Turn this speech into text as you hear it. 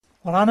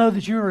Well, I know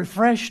that you're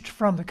refreshed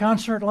from the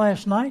concert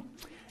last night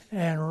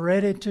and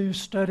ready to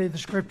study the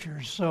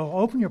Scriptures. So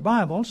open your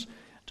Bibles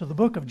to the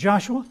book of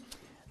Joshua.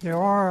 There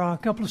are a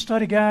couple of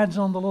study guides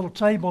on the little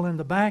table in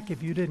the back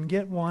if you didn't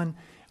get one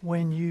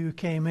when you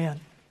came in.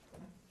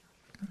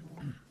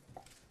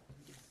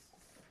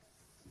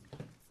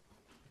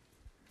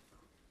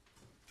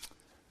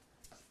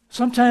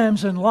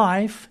 Sometimes in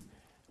life,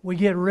 we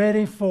get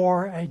ready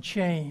for a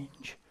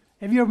change.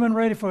 Have you ever been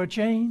ready for a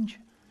change?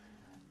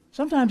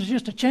 Sometimes it's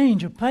just a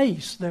change of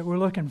pace that we're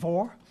looking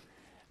for,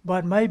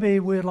 but maybe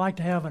we'd like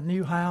to have a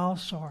new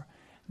house or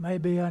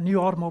maybe a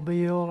new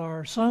automobile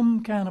or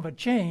some kind of a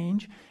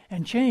change,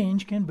 and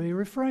change can be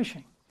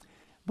refreshing.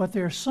 But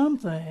there are some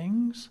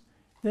things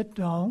that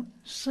don't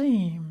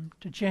seem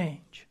to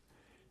change.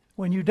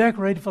 When you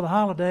decorated for the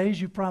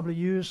holidays, you probably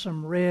used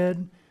some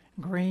red,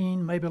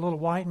 green, maybe a little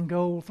white and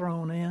gold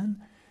thrown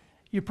in.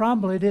 You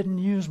probably didn't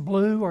use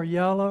blue or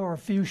yellow or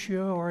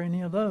fuchsia or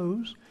any of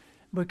those,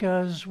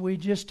 because we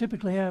just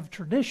typically have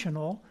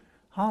traditional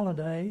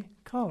holiday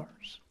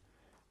colors.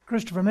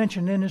 Christopher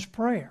mentioned in his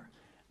prayer,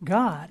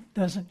 God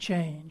doesn't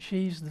change.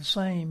 He's the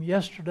same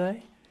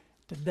yesterday,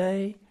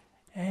 today,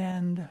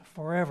 and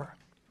forever.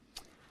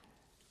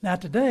 Now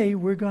today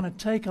we're going to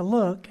take a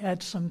look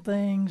at some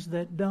things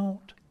that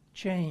don't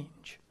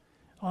change,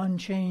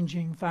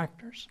 unchanging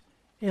factors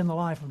in the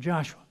life of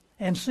Joshua,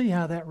 and see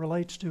how that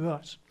relates to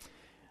us.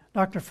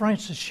 Dr.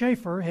 Francis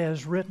Schaeffer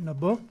has written a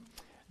book,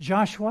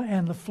 Joshua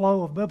and the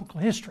Flow of Biblical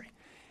History.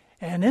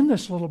 And in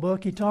this little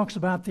book, he talks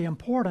about the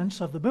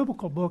importance of the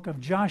biblical book of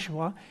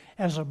Joshua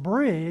as a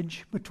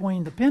bridge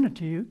between the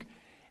Pentateuch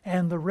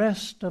and the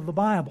rest of the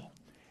Bible.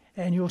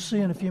 And you'll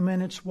see in a few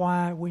minutes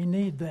why we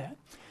need that.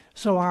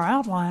 So our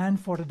outline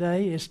for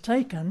today is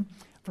taken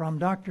from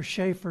Dr.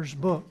 Schaeffer's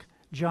book,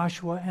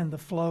 Joshua and the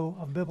Flow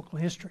of Biblical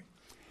History.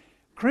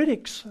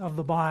 Critics of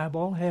the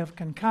Bible have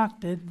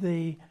concocted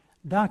the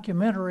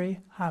documentary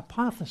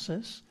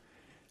hypothesis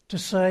to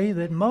say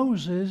that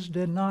Moses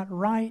did not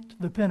write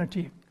the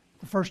Pentateuch,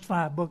 the first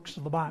 5 books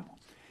of the Bible.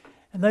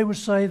 And they would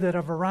say that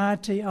a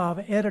variety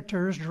of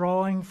editors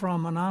drawing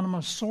from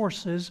anonymous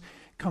sources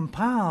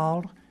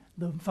compiled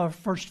the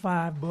first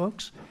 5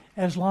 books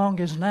as long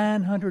as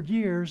 900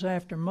 years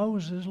after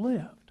Moses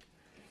lived.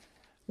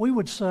 We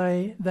would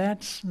say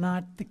that's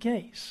not the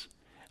case.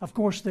 Of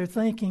course, their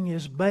thinking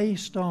is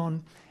based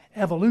on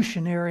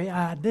evolutionary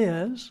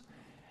ideas,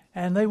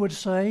 and they would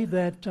say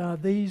that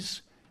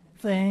these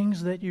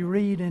things that you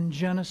read in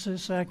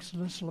Genesis,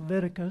 Exodus,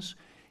 Leviticus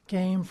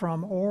came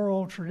from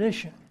oral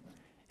tradition.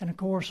 And of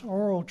course,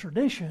 oral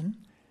tradition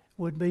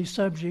would be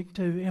subject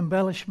to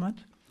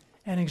embellishment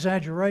and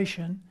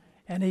exaggeration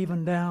and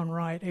even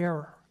downright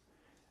error.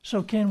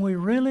 So can we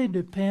really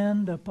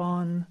depend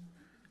upon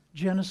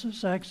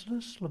Genesis,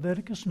 Exodus,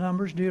 Leviticus,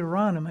 Numbers,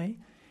 Deuteronomy?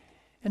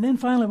 And then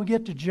finally we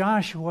get to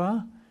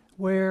Joshua,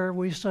 where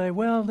we say,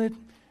 well, that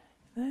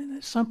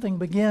something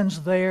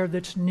begins there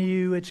that's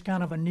new. It's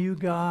kind of a new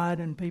God,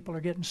 and people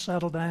are getting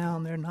settled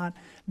down. They're not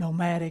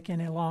nomadic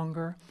any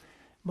longer.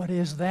 But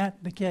is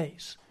that the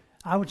case?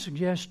 I would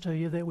suggest to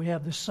you that we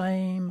have the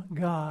same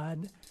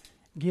God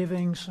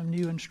giving some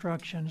new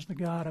instructions, the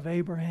God of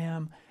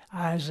Abraham,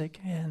 Isaac,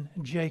 and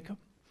Jacob.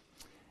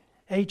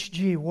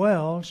 H.G.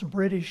 Wells, a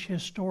British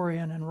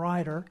historian and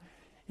writer,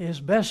 is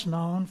best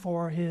known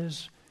for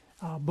his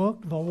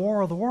book, The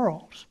War of the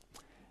Worlds.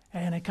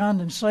 And a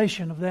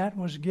condensation of that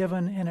was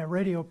given in a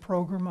radio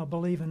program, I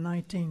believe, in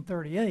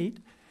 1938.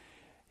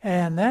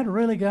 And that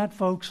really got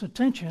folks'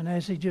 attention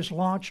as he just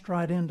launched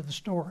right into the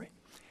story.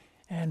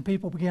 And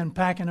people began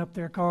packing up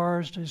their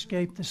cars to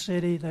escape the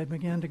city. They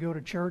began to go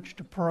to church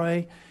to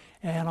pray,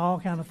 and all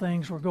kind of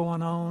things were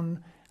going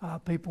on.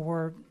 People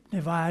were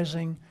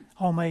devising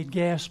homemade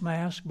gas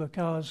masks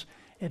because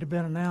it had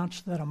been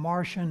announced that a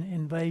Martian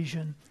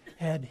invasion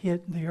had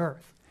hit the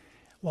earth.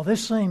 Well,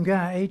 this same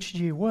guy,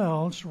 H.G.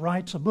 Wells,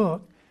 writes a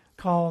book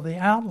called The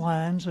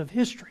Outlines of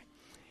History.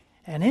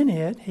 And in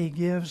it, he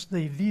gives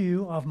the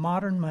view of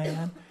modern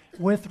man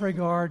with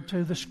regard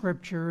to the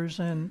Scriptures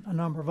and a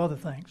number of other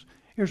things.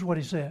 Here's what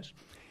he says.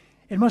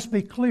 It must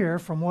be clear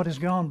from what has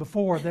gone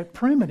before that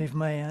primitive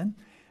man,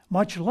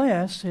 much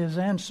less his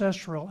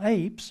ancestral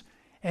apes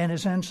and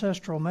his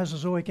ancestral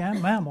Mesozoic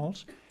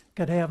mammals,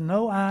 could have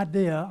no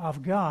idea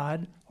of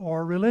God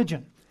or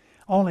religion.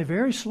 Only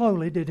very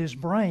slowly did his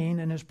brain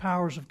and his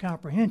powers of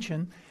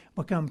comprehension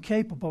become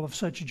capable of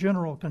such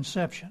general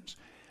conceptions.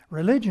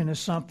 Religion is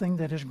something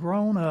that has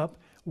grown up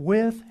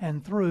with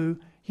and through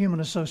human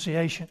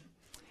association.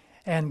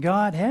 And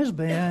God has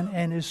been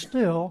and is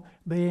still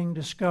being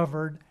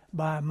discovered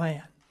by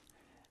man.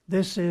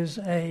 This is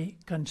a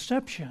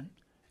conception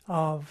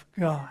of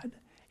God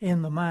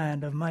in the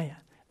mind of man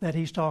that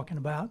he's talking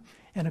about.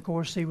 And of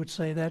course, he would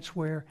say that's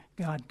where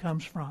God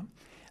comes from.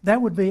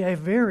 That would be a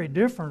very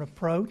different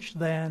approach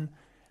than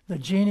the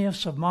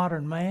genius of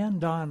modern man,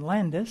 Don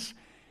Landis.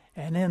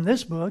 And in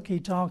this book, he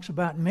talks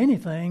about many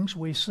things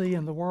we see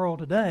in the world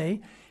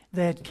today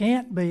that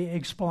can't be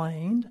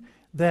explained,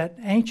 that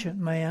ancient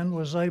man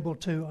was able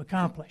to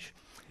accomplish.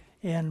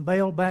 In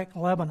Baalbek,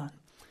 Lebanon,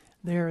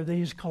 there are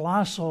these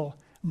colossal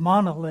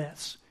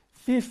monoliths,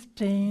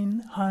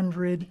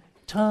 1,500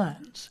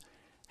 tons.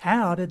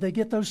 How did they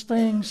get those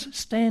things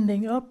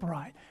standing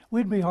upright?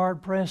 We'd be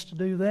hard-pressed to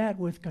do that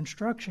with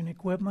construction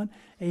equipment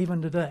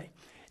even today.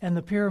 And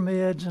the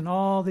pyramids and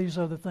all these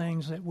other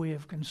things that we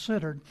have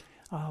considered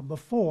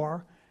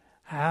before,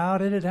 how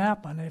did it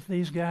happen if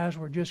these guys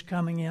were just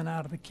coming in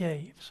out of the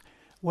caves?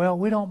 Well,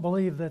 we don't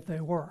believe that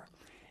they were.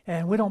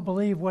 And we don't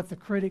believe what the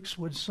critics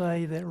would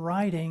say, that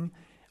writing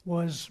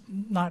was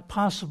not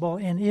possible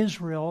in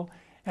Israel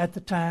at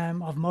the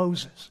time of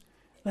Moses.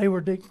 They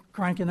were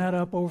cranking that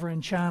up over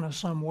in China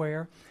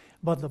somewhere.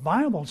 But the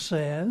Bible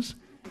says,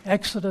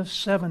 Exodus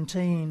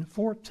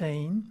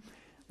 17:14,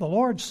 the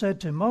Lord said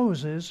to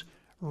Moses,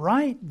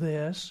 "Write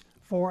this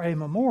for a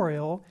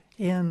memorial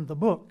in the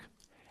book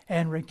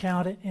and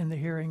recount it in the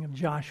hearing of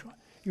Joshua."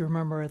 You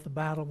remember at the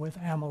battle with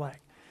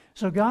Amalek.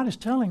 So God is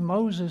telling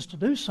Moses to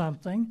do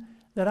something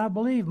that I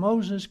believe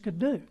Moses could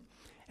do.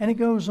 And it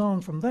goes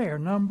on from there,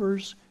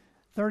 Numbers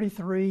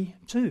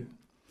 33:2.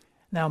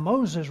 Now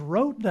Moses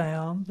wrote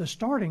down the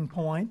starting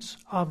points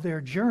of their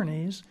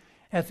journeys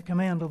at the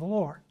command of the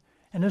Lord.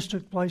 And this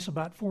took place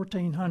about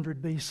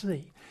 1400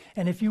 BC.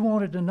 And if you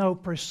wanted to know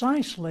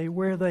precisely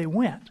where they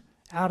went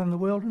out in the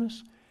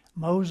wilderness,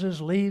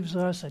 Moses leaves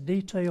us a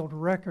detailed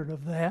record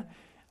of that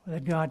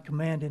God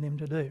commanded him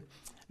to do.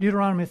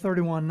 Deuteronomy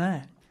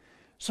 31:9.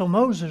 So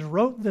Moses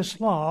wrote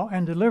this law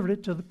and delivered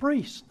it to the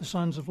priests, the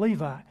sons of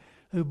Levi,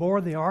 who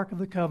bore the ark of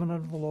the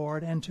covenant of the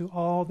Lord, and to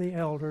all the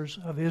elders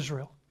of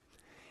Israel.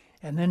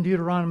 And then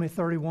Deuteronomy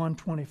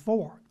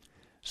 31:24.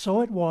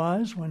 So it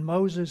was when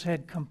Moses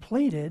had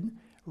completed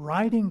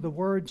writing the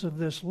words of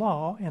this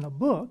law in a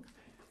book,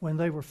 when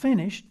they were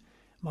finished,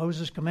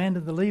 Moses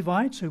commanded the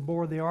Levites who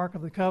bore the ark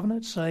of the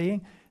covenant,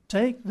 saying,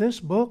 "Take this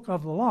book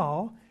of the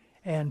law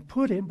and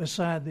put it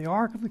beside the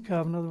ark of the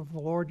covenant of the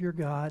Lord your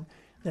God,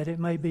 that it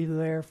may be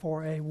there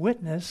for a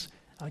witness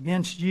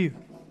against you."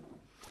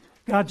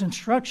 God's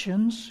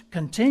instructions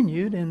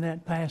continued in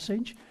that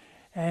passage,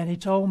 and he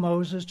told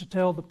Moses to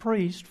tell the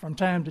priest from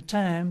time to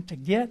time to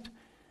get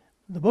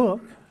the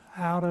book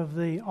out of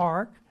the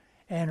ark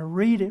and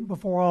read it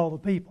before all the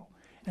people.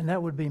 And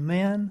that would be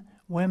men,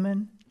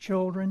 women,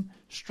 children,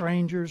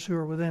 strangers who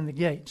are within the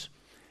gates.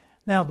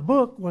 Now, the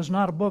book was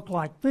not a book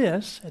like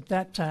this at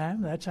that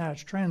time. That's how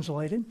it's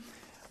translated.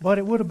 But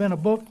it would have been a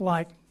book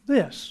like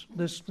this,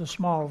 the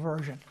small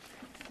version.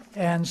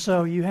 And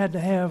so you had to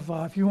have,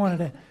 if you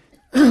wanted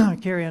to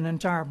carry an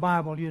entire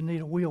Bible, you'd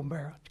need a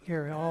wheelbarrow to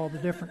carry all the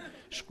different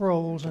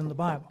scrolls in the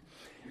Bible.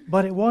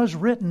 But it was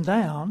written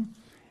down,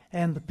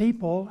 and the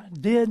people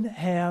did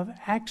have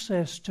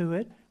access to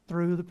it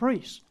through the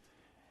priests.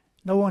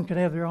 No one could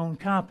have their own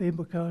copy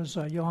because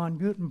Johann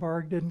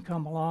Gutenberg didn't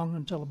come along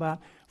until about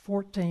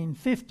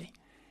 1450.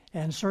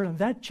 And certainly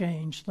that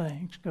changed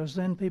things, because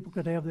then people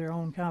could have their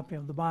own copy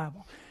of the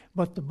Bible.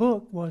 But the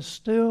book was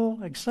still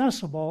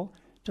accessible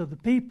to the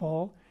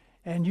people,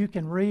 and you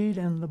can read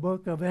in the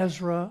book of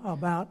Ezra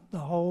about the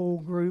whole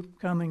group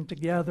coming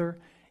together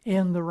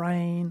in the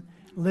rain,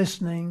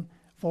 listening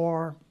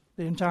for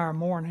the entire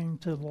morning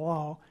to the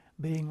law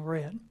being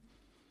read.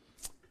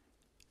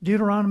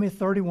 Deuteronomy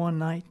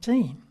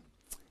 31:19.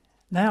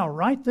 Now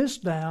write this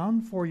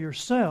down for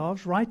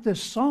yourselves, write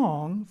this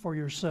song for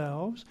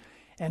yourselves,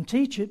 and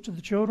teach it to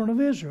the children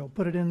of Israel.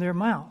 Put it in their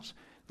mouths,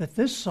 that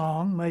this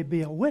song may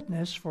be a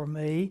witness for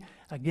me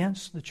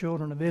against the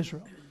children of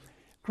Israel.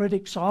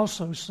 Critics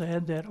also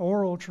said that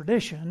oral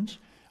traditions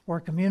were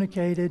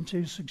communicated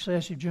to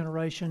successive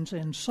generations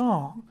in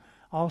song,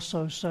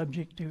 also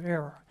subject to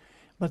error.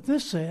 But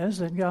this says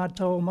that God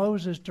told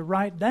Moses to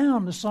write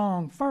down the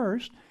song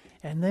first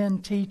and then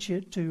teach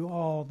it to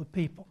all the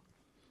people.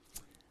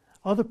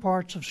 Other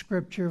parts of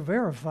Scripture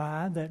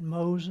verify that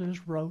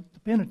Moses wrote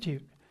the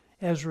Pentateuch,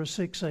 Ezra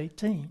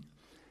 6:18.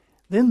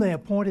 Then they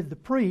appointed the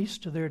priests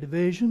to their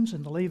divisions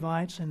and the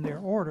Levites in their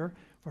order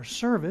for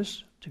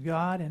service to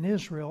God and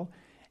Israel,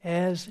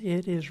 as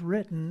it is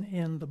written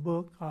in the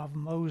book of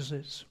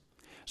Moses.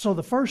 So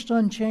the first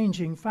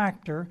unchanging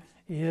factor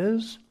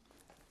is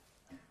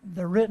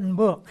the written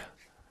book.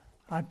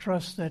 I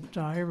trust that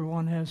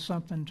everyone has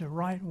something to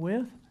write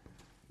with.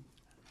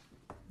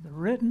 The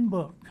written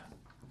book.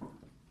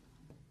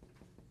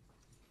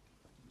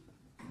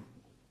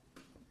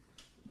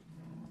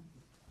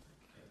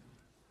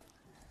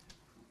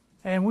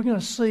 And we're going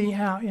to see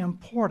how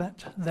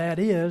important that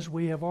is.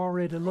 We have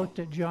already looked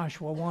at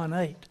Joshua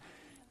 1:8.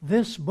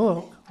 This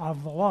book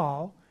of the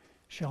law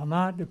shall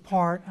not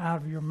depart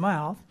out of your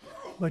mouth,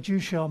 but you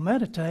shall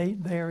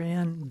meditate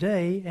therein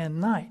day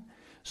and night,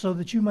 so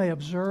that you may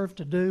observe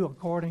to do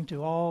according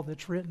to all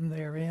that's written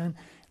therein.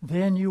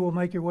 Then you will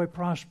make your way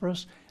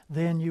prosperous.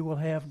 Then you will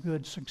have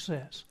good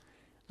success.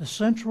 The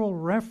central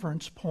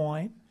reference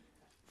point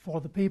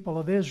for the people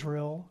of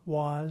Israel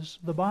was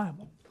the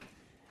Bible.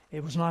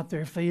 It was not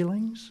their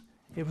feelings.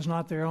 It was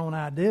not their own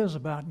ideas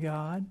about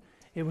God.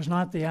 It was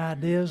not the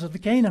ideas of the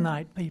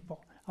Canaanite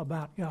people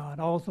about God,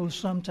 although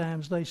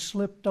sometimes they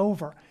slipped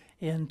over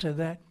into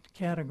that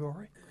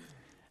category.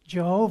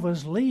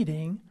 Jehovah's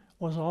leading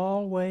was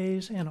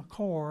always in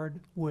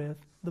accord with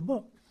the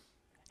book,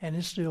 and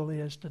it still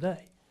is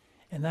today.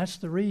 And that's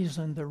the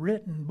reason the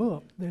written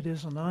book, that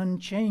is an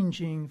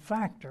unchanging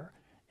factor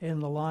in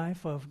the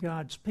life of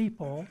God's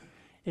people,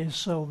 is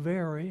so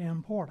very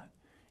important.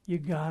 You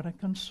got to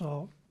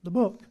consult the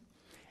book.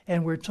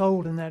 And we're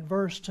told in that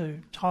verse to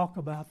talk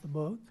about the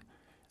book,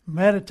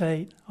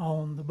 meditate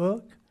on the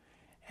book,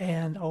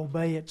 and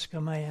obey its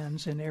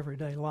commands in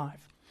everyday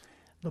life.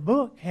 The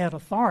book had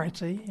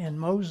authority in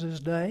Moses'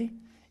 day,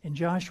 in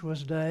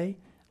Joshua's day,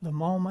 the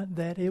moment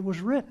that it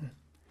was written.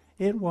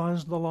 It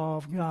was the law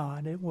of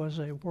God. It was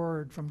a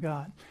word from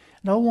God.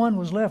 No one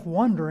was left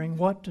wondering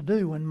what to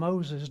do when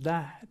Moses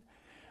died.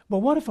 But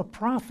what if a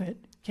prophet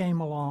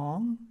came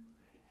along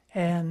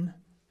and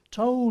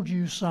told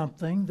you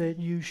something that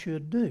you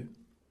should do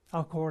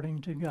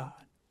according to God?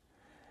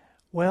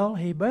 Well,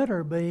 he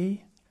better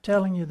be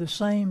telling you the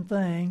same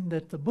thing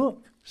that the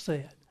book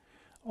said,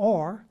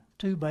 or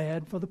too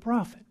bad for the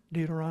prophet,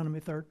 Deuteronomy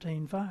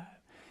 13:5.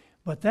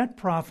 But that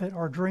prophet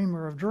or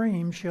dreamer of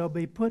dreams shall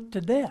be put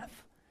to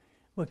death,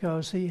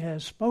 because he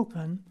has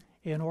spoken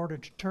in order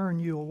to turn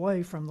you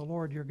away from the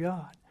Lord your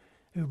God,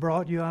 who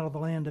brought you out of the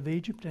land of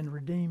Egypt and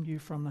redeemed you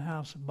from the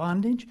house of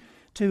bondage,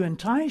 to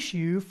entice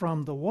you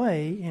from the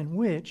way in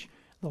which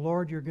the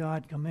Lord your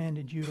God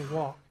commanded you to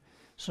walk.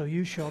 So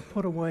you shall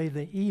put away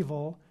the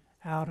evil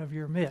out of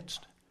your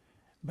midst.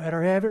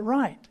 Better have it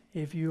right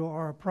if you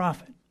are a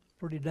prophet.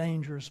 Pretty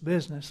dangerous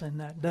business in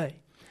that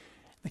day.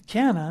 The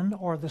canon,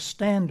 or the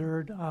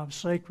standard of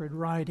sacred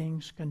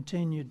writings,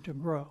 continued to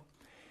grow.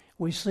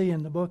 We see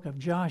in the book of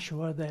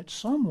Joshua that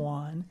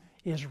someone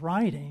is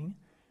writing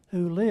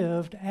who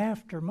lived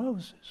after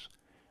Moses,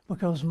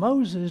 because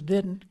Moses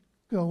didn't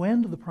go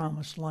into the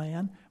promised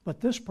land, but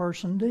this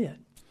person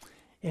did.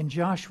 In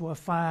Joshua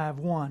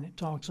 5:1, it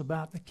talks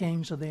about the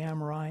kings of the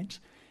Amorites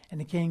and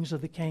the kings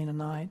of the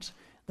Canaanites.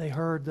 They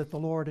heard that the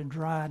Lord had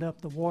dried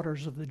up the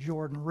waters of the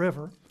Jordan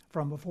River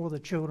from before the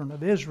children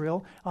of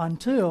Israel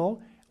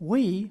until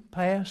we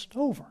passed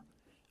over.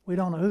 We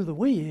don't know who the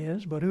we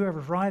is, but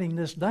whoever's writing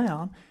this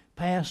down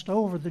passed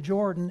over the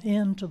Jordan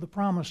into the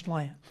promised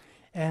land.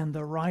 And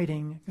the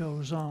writing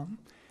goes on.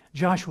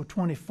 Joshua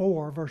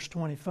 24, verse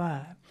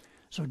 25.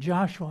 So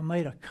Joshua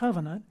made a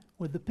covenant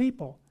with the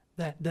people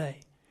that day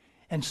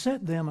and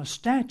set them a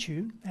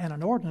statute and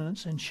an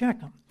ordinance in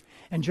Shechem.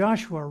 And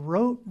Joshua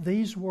wrote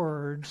these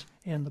words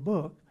in the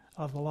book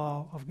of the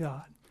law of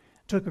God.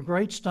 Took a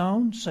great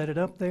stone, set it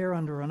up there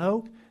under an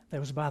oak that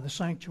was by the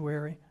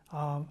sanctuary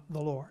of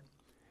the Lord.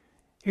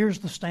 Here's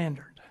the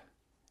standard.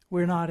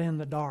 We're not in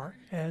the dark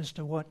as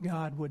to what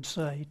God would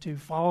say to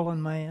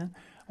fallen man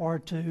or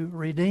to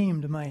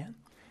redeemed man.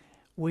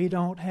 We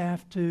don't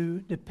have to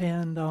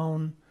depend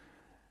on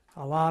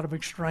a lot of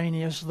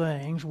extraneous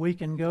things. We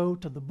can go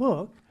to the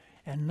book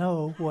and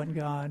know what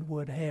God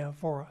would have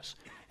for us.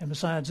 And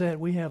besides that,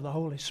 we have the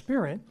Holy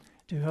Spirit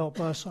to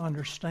help us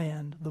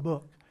understand the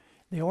book.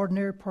 The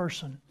ordinary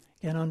person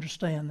can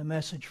understand the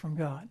message from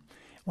God.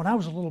 When I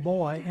was a little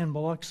boy in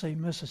Biloxi,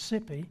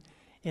 Mississippi,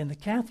 in the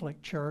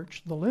Catholic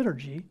Church, the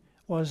liturgy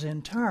was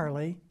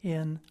entirely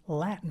in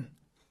Latin.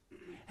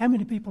 How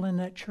many people in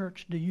that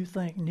church do you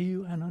think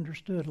knew and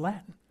understood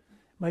Latin?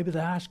 Maybe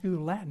the high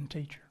school Latin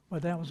teacher,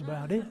 but that was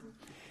about it.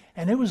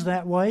 And it was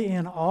that way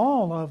in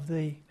all of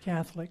the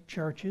Catholic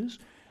churches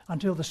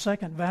until the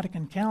Second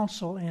Vatican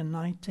Council in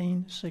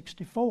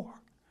 1964.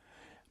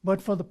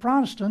 But for the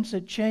Protestants,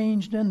 it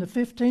changed in the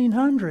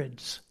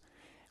 1500s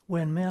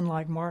when men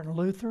like Martin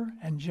Luther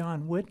and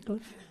John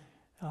Wycliffe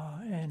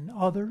and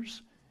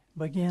others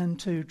began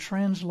to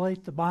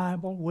translate the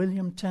Bible,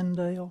 William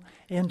Tyndale,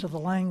 into the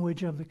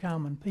language of the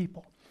common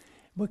people,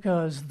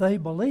 because they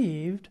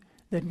believed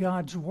that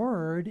God's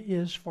Word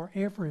is for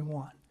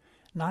everyone,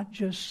 not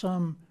just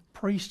some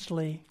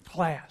priestly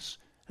class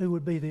who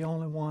would be the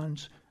only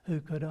ones who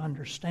could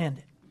understand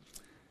it.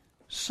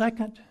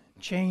 Second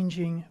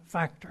unchanging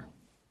factor.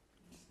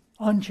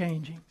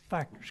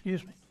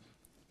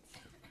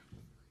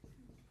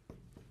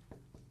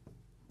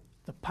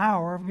 The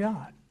power of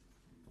God.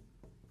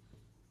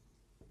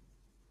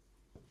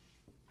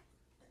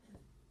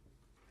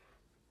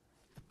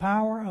 The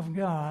power of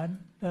God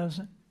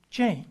doesn't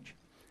change.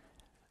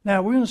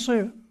 Now, we're going to say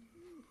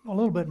a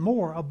little bit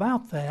more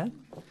about that,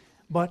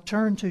 but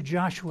turn to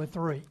Joshua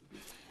 3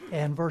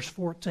 and verse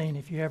 14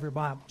 if you have your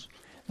Bibles.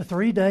 The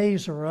 3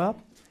 days are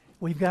up.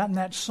 We've gotten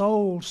that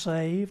soul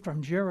saved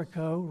from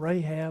Jericho,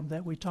 Rahab,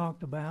 that we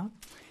talked about.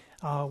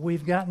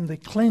 We've gotten the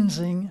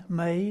cleansing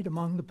made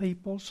among the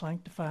people,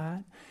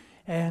 sanctified.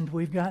 And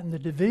we've gotten the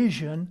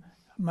division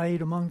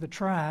made among the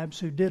tribes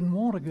who didn't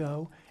want to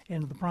go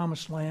into the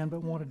promised land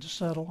but wanted to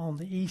settle on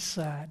the east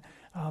side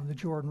of the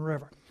Jordan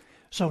River.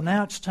 So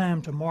now it's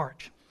time to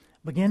march.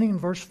 Beginning in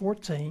verse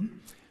 14,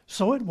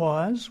 so it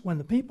was when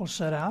the people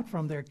set out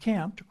from their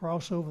camp to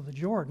cross over the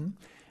Jordan,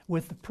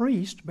 with the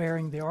priest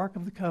bearing the Ark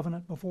of the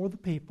Covenant before the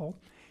people,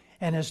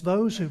 and as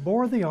those who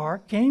bore the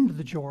ark came to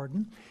the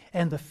Jordan,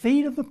 and the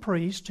feet of the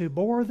priest who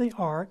bore the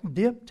ark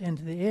dipped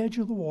into the edge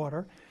of the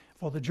water,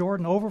 for the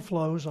Jordan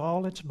overflows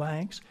all its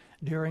banks,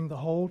 during the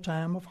whole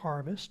time of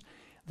harvest,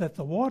 that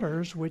the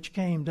waters which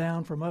came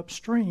down from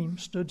upstream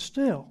stood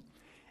still,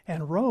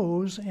 and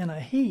rose in a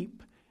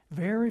heap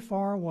very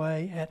far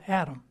away at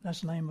Adam.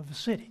 That's the name of the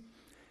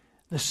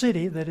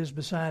city that is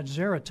beside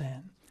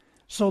Zaretan.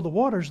 So the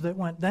waters that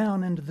went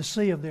down into the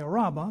sea of the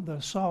Arabah,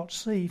 the salt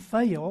sea,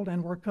 failed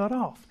and were cut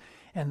off,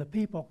 and the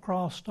people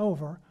crossed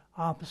over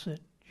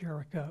opposite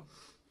Jericho.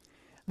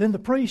 Then the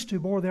priest who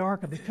bore the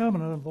ark of the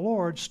covenant of the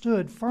Lord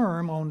stood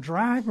firm on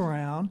dry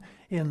ground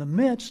in the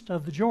midst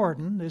of the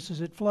Jordan. This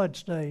is at flood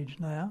stage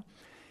now.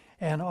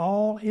 And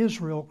all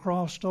Israel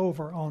crossed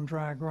over on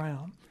dry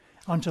ground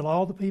until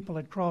all the people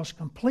had crossed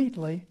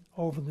completely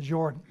over the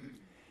Jordan.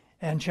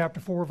 And chapter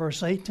 4,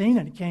 verse 18,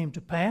 and it came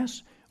to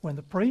pass, when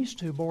the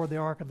priest who bore the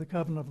ark of the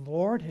covenant of the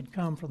Lord had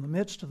come from the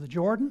midst of the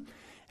Jordan,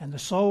 and the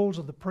soles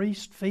of the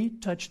priest's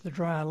feet touched the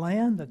dry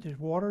land, that the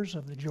waters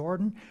of the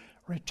Jordan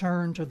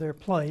returned to their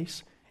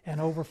place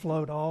and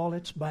overflowed all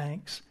its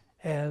banks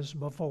as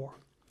before.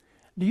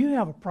 Do you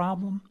have a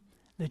problem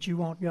that you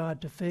want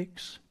God to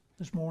fix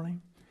this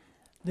morning?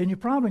 Then you're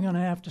probably going to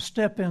have to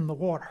step in the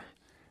water.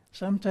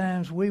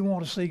 Sometimes we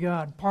want to see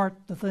God part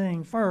the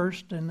thing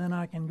first, and then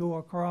I can go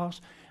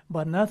across.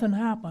 But nothing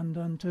happened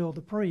until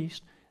the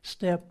priest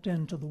stepped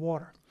into the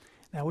water.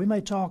 Now, we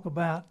may talk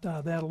about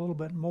that a little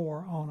bit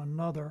more on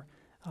another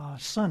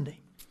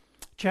Sunday.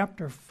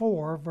 Chapter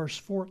 4, verse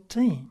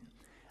 14.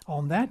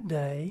 On that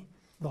day,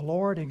 the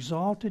Lord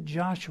exalted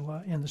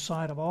Joshua in the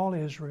sight of all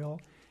Israel,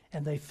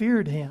 and they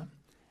feared him,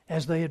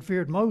 as they had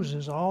feared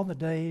Moses all the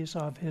days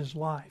of his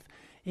life.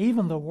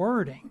 Even the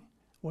wording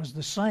was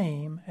the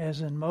same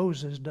as in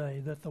Moses'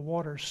 day, that the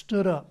water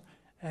stood up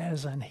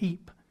as an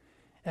heap.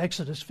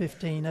 Exodus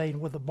 15:8,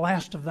 with the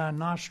blast of thy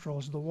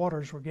nostrils the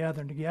waters were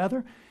gathered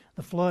together.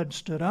 The flood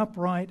stood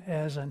upright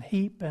as an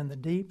heap, and the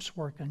deeps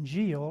were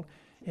congealed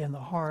in the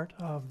heart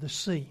of the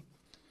sea.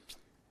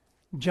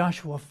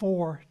 Joshua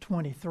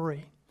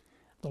 4:23,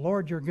 the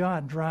Lord your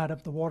God dried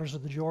up the waters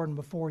of the Jordan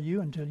before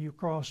you until you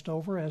crossed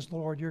over, as the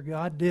Lord your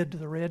God did to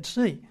the Red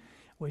Sea,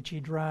 which he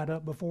dried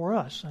up before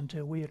us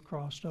until we had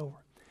crossed over,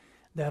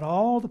 that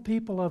all the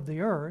people of the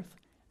earth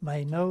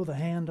may know the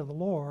hand of the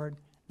Lord,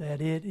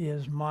 that it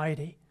is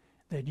mighty,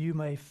 that you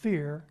may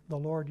fear the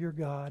Lord your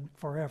God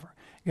forever.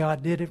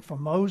 God did it for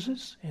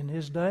Moses in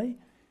his day.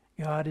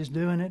 God is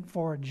doing it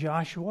for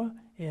Joshua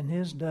in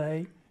his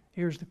day.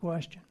 Here's the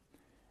question: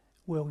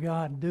 will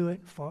God do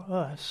it for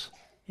us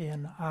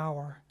in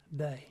our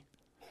day?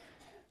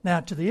 Now,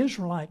 to the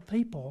Israelite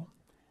people,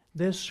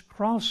 this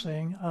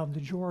crossing of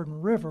the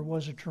Jordan River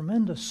was a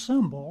tremendous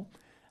symbol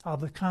of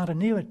the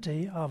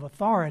continuity of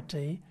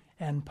authority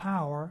and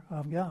power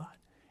of God.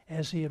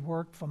 As he had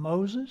worked for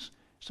Moses,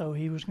 so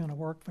he was going to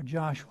work for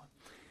Joshua.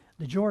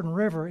 The Jordan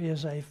River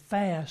is a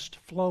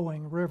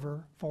fast-flowing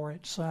river for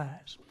its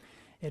size.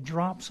 It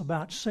drops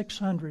about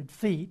 600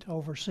 feet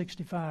over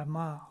 65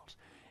 miles.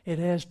 It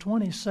has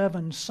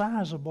 27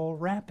 sizable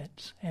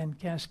rapids and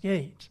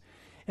cascades.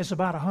 It's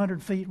about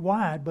 100 feet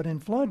wide, but in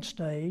flood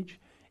stage,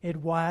 it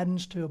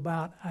widens to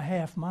about a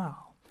half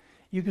mile.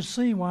 You can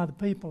see why the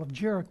people of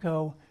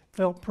Jericho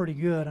felt pretty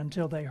good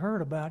until they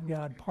heard about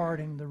God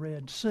parting the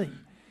Red Sea,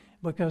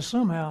 because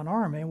somehow an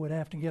army would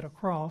have to get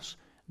across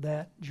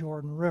that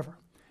Jordan River.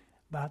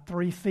 About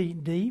 3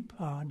 feet deep,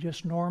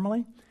 just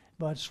normally,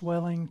 but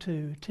swelling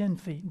to 10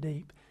 feet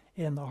deep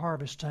in the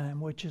harvest time,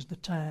 which is the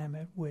time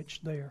at which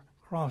they're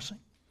crossing.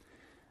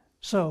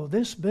 So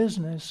this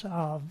business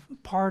of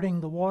parting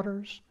the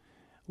waters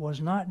was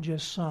not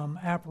just some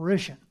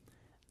apparition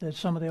that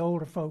some of the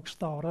older folks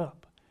thought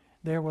up.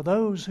 There were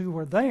those who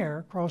were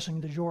there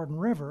crossing the Jordan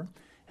River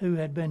who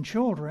had been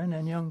children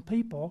and young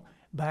people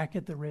back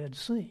at the Red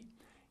Sea.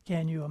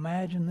 Can you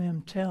imagine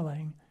them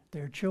telling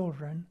their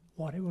children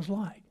what it was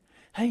like?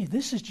 Hey,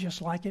 this is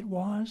just like it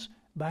was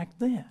back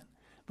then,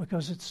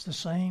 because it's the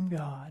same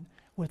God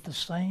with the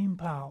same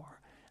power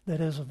that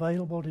is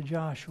available to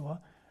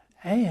Joshua,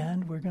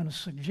 and we're going to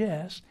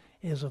suggest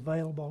is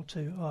available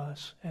to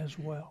us as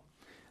well.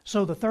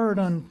 So the third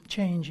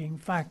unchanging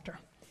factor,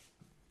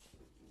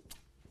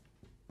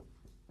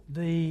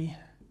 the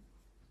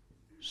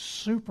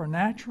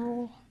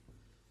supernatural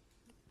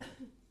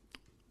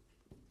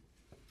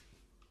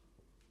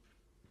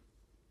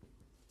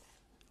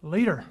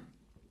leader.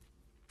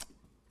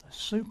 The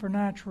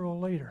supernatural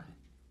leader.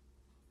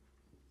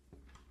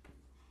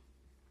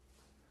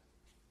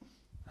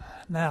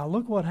 Now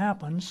look what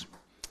happens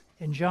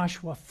in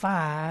Joshua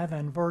 5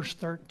 and verse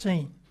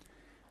 13.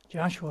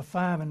 Joshua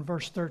 5 and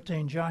verse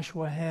 13,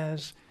 Joshua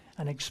has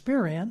an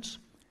experience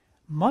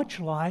much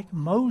like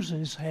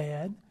Moses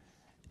had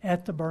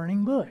at the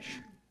burning bush.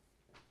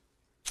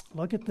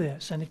 Look at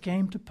this. And it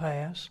came to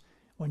pass,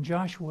 when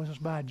Joshua was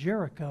by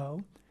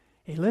Jericho,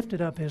 he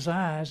lifted up his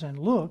eyes and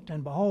looked,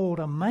 and behold,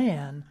 a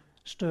man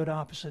stood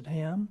opposite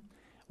him,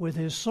 with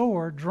his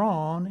sword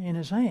drawn in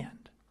his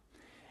hand.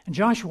 And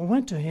Joshua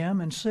went to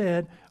him and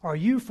said, Are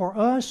you for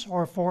us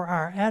or for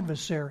our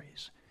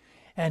adversaries?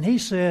 And he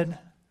said,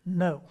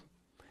 No,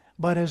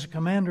 but as a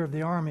commander of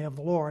the army of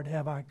the Lord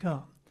have I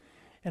come.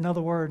 In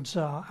other words,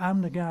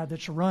 I'm the guy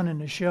that's running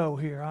the show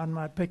here. I'm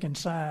not picking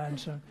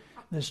sides of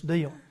this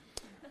deal.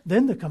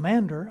 Then the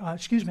commander,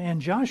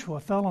 and Joshua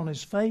fell on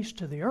his face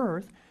to the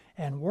earth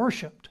and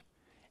worshipped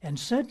and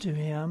said to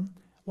him,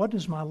 "What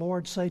does my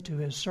Lord say to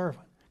his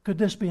servant?" Could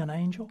this be an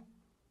angel?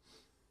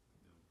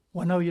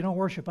 Well, no, you don't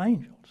worship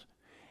angels.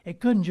 It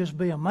couldn't just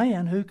be a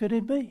man. Who could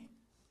it be?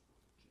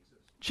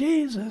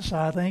 Jesus.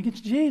 I think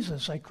it's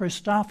Jesus, a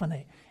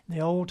Christophany,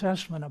 the Old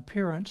Testament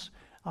appearance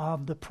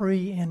of the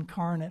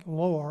pre-incarnate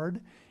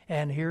Lord.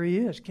 And here he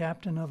is,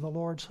 captain of the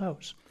Lord's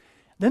host.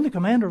 Then the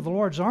commander of the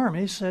Lord's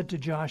army said to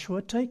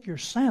Joshua, "Take your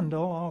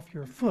sandal off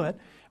your foot,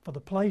 for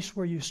the place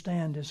where you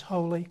stand is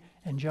holy."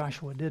 And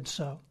Joshua did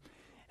so.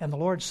 And the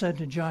Lord said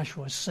to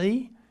Joshua,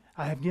 "See,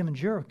 I have given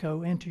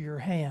Jericho into your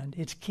hand,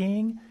 its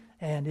king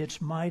and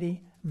its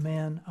mighty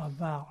men of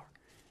valor."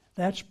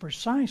 That's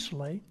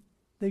precisely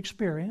the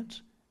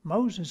experience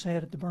Moses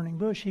had at the burning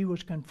bush. He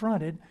was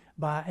confronted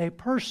by a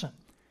person.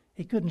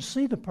 He couldn't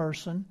see the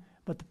person,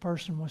 but the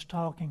person was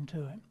talking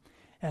to him.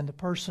 And the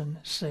person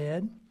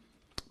said,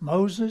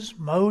 "Moses,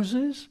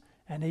 Moses."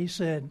 And he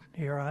said,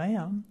 "Here I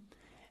am."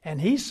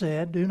 And he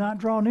said, "Do not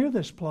draw near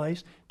this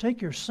place.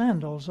 Take your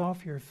sandals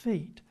off your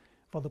feet,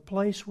 for the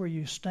place where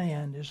you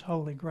stand is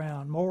holy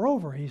ground.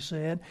 Moreover," he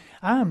said,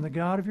 "I am the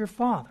God of your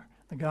father,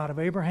 the God of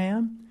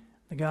Abraham,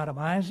 the God of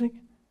Isaac,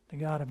 the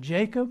God of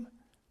Jacob,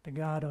 the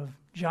God of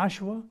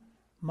Joshua,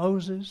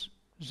 Moses,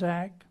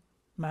 Zach,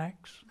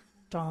 Max,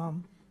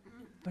 Tom,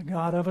 the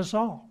God of us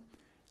all."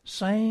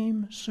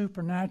 Same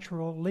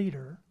supernatural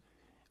leader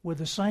with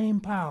the same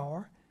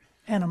power.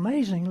 And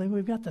amazingly,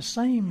 we've got the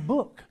same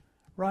book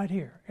right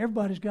here.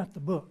 Everybody's got the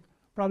book.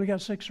 Probably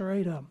got 6 or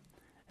 8 of them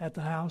at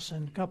the house,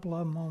 and a couple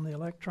of them on the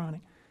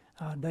electronic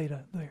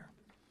data there.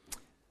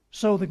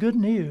 So the good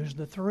news,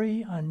 the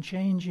 3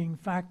 unchanging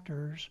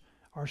factors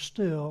are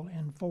still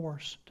in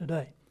force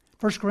today.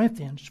 1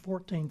 Corinthians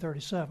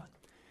 14:37.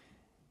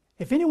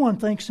 "If anyone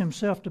thinks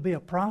himself to be a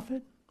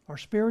prophet or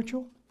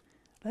spiritual,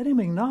 let him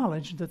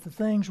acknowledge that the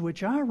things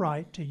which I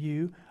write to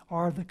you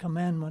are the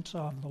commandments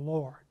of the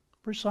Lord."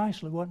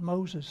 Precisely what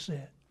Moses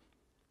said,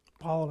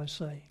 Paul is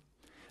saying.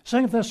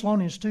 2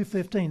 Thessalonians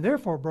 2:15,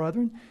 "Therefore,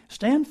 brethren,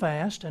 stand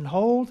fast and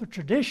hold the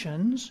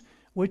traditions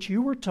which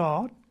you were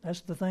taught."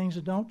 That's the things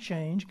that don't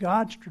change,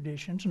 God's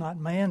traditions, not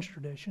man's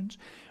traditions,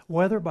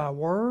 "whether by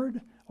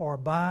word or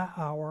by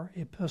our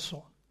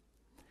epistle."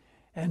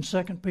 And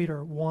 2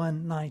 Peter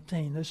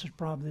 1:19, this is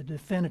probably the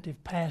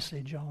definitive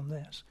passage on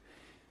this.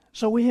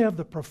 So we have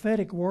the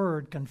prophetic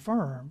word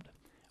confirmed,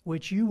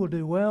 which you will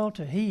do well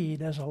to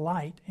heed as a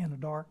light in a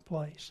dark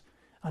place,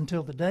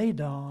 until the day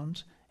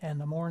dawns and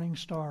the morning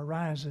star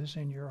rises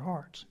in your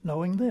hearts,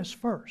 knowing this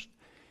first,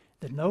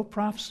 that no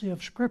prophecy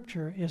of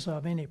Scripture is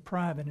of any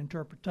private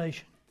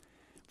interpretation.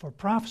 For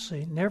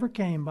prophecy never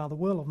came by the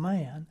will of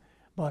man,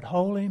 but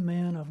holy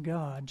men of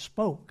God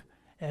spoke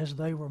as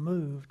they were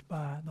moved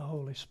by the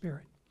Holy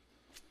Spirit.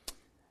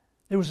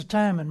 There was a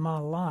time in my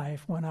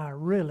life when I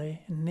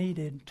really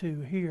needed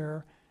to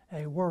hear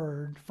a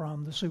word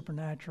from the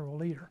supernatural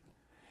leader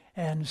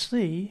and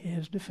see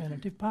his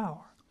definitive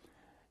power.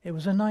 It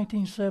was in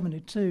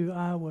 1972.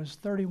 I was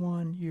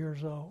 31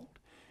 years old.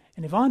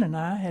 And Yvonne and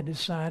I had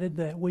decided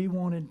that we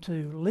wanted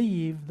to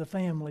leave the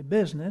family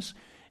business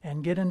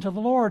and get into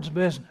the Lord's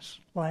business.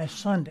 Last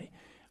Sunday,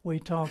 we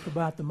talked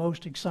about the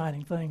most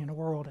exciting thing in the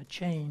world, a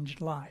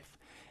changed life.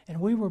 And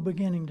we were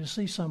beginning to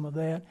see some of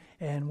that,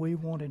 and we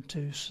wanted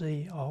to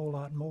see a whole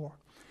lot more.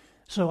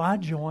 So I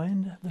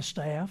joined the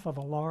staff of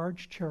a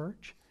large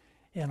church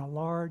in a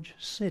large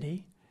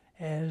city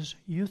as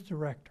youth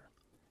director,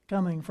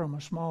 coming from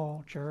a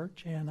small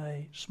church in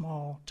a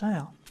small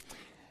town.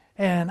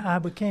 And I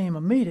became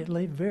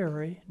immediately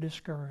very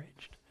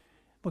discouraged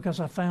because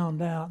I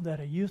found out that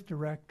a youth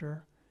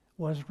director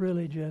was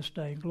really just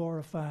a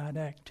glorified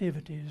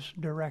activities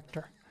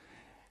director.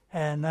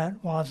 And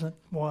that wasn't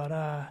what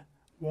I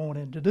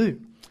wanted to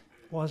do.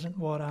 Wasn't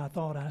what I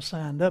thought I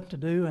signed up to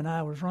do, and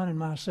I was running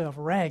myself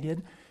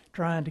ragged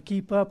trying to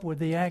keep up with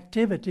the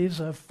activities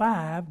of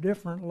 5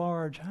 different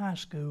large high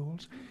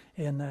schools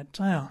in that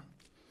town.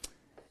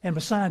 And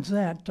besides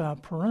that,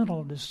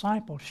 parental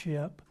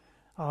discipleship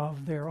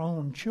of their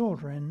own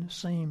children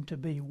seemed to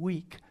be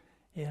weak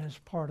as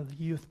part of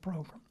the youth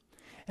program.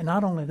 And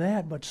not only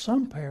that, but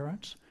some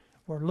parents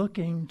were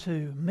looking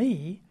to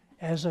me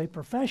as a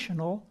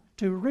professional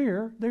to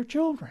rear their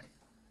children.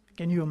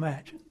 Can you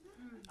imagine?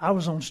 I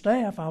was on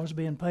staff. I was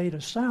being paid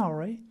a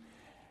salary,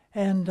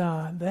 and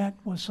that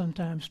was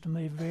sometimes to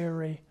me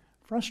very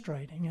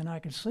frustrating. And I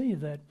could see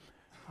that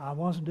I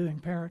wasn't doing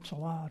parents a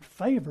lot of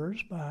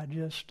favors by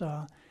just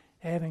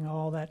having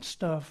all that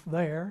stuff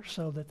there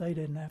so that they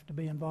didn't have to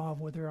be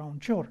involved with their own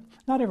children.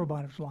 Not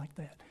everybody was like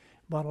that,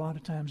 but a lot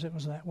of times it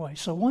was that way.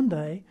 So one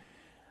day,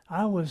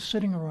 I was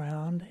sitting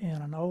around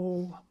in an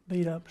old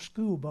beat-up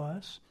school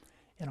bus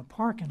in a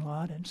parking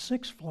lot at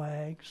Six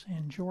Flags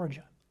in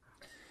Georgia.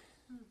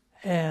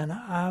 And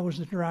I was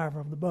the driver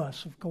of the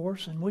bus, of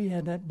course, and we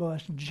had that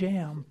bus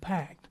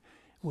jam-packed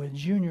with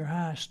junior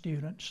high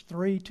students,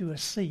 3 to a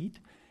seat,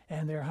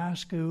 and their high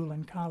school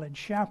and college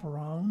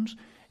chaperones.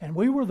 And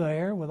we were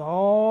there with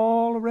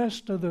all the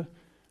rest of the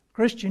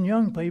Christian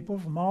young people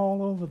from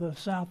all over the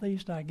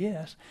southeast, I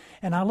guess.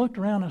 And I looked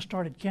around and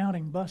started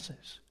counting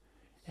buses.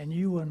 And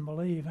you wouldn't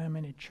believe how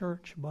many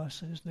church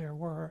buses there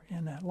were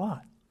in that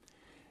lot.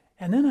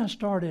 And then I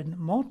started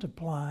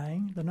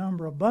multiplying the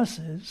number of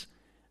buses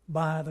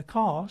by the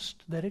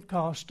cost that it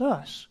cost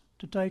us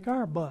to take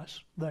our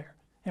bus there.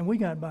 And we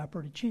got by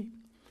pretty cheap.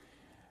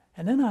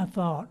 And then I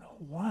thought,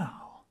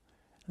 wow,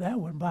 that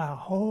would buy a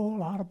whole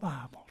lot of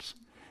Bibles.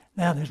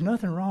 Now, there's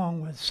nothing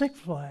wrong with Six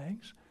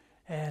Flags,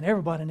 and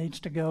everybody needs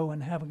to go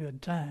and have a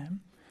good time.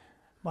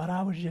 But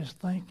I was just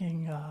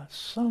thinking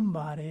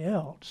somebody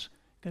else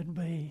could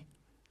be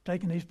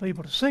taking these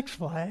people to Six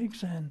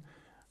Flags, and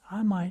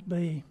I might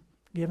be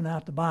giving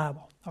out the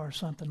Bible or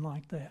something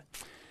like that.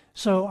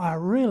 So I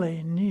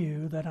really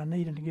knew that I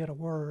needed to get a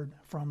word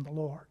from the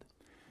Lord.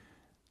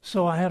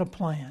 So I had a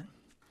plan.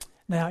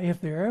 Now,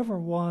 if there ever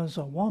was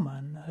a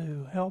woman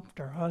who helped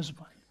her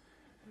husband,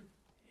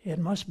 it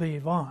must be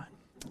Yvonne,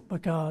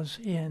 because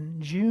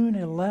in June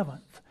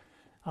 11th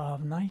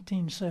of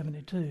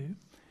 1972,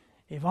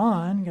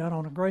 Yvonne got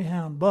on a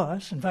Greyhound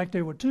bus. In fact,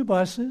 there were two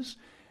buses,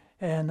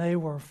 and they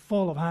were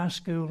full of high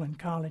school and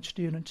college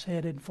students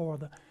headed for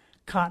the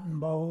Cotton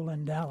Bowl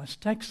in Dallas,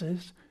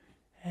 Texas,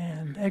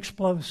 and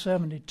Explo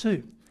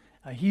 72,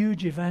 a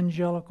huge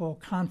evangelical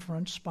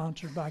conference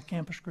sponsored by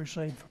Campus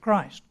Crusade for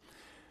Christ.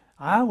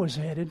 I was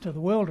headed to the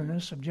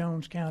wilderness of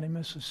Jones County,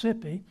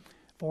 Mississippi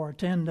for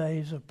 10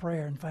 days of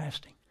prayer and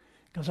fasting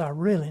because I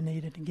really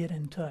needed to get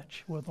in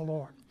touch with the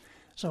Lord.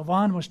 So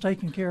Vaughn was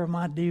taking care of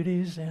my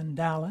duties in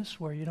Dallas,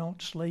 where you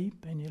don't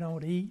sleep and you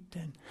don't eat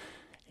and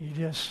you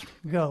just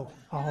go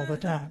all the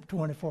time,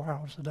 24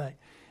 hours a day.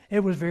 It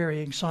was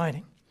very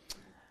exciting.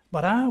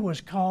 But I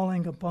was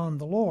calling upon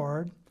the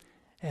Lord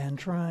and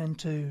trying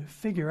to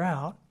figure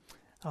out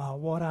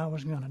what I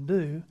was going to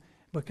do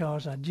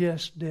because I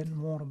just didn't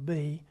want to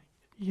be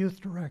youth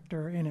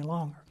director any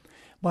longer.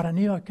 But I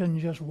knew I couldn't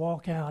just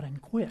walk out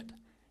and quit.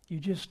 You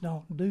just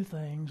don't do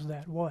things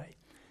that way.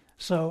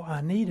 So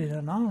I needed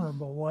an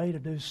honorable way to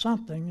do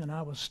something, and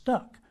I was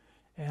stuck,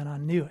 and I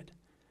knew it.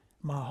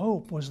 My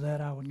hope was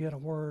that I would get a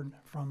word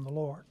from the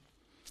Lord.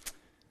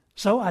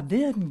 So I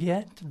did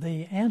get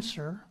the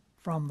answer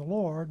from the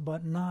Lord,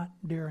 but not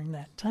during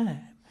that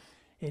time.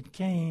 It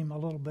came a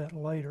little bit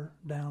later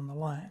down the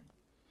line.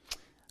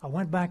 I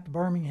went back to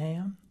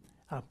Birmingham.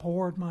 I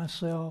poured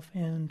myself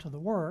into the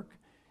work,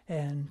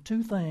 and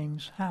two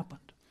things happened.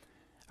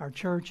 Our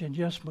church had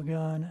just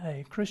begun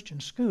a Christian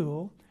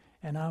school,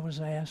 and I was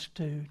asked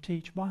to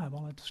teach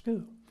Bible at the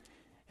school.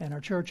 And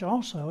our church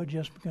also had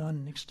just begun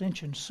an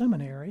extension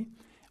seminary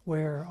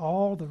where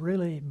all the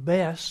really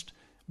best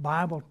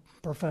Bible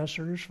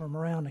professors from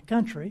around the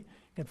country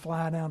could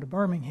fly down to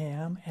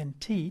Birmingham and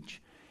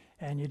teach,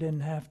 and you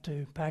didn't have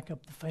to pack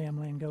up the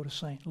family and go to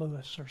St.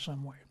 Louis or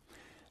somewhere.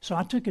 So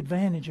I took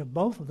advantage of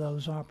both of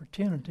those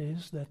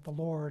opportunities that the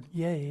Lord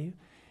gave,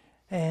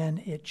 and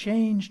it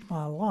changed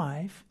my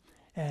life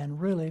and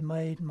really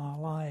made my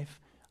life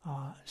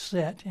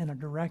set in a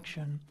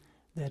direction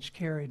that's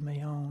carried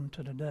me on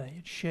to today.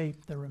 It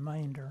shaped the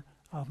remainder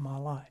of my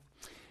life.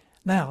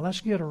 Now,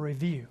 let's get a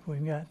review.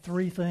 We've got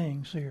three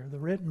things here: the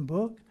written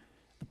book,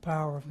 the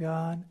power of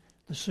God,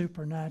 the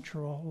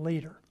supernatural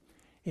leader.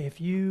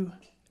 If you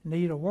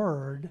need a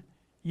word,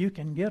 you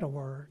can get a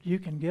word. You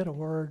can get a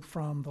word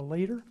from the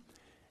leader.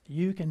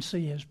 You can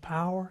see his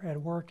power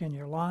at work in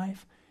your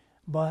life,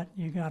 but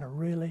you got to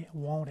really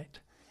want it.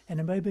 And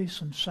there may be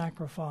some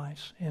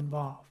sacrifice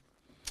involved.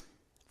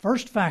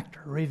 First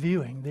factor,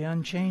 reviewing the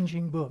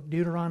unchanging book,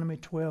 Deuteronomy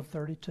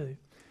 12:32.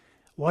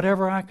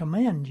 Whatever I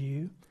command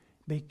you,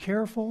 be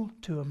careful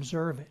to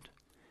observe it.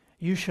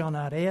 You shall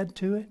not add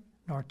to it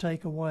nor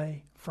take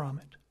away from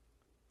it.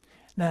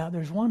 Now,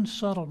 there's one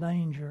subtle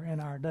danger in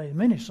our day,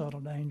 many subtle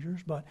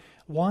dangers, but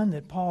one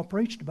that Paul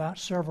preached about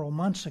several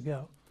months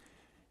ago.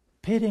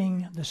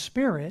 Pitting the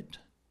spirit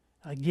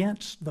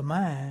against the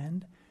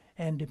mind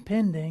and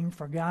depending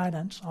for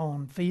guidance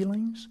on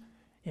feelings,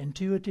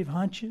 intuitive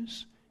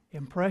hunches,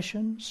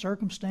 impressions,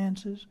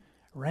 circumstances,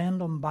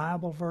 random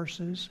Bible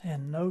verses,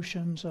 and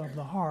notions of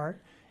the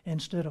heart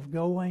instead of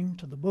going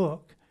to the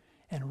book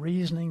and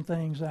reasoning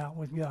things out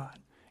with God.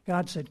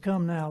 God said,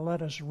 "Come now,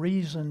 let us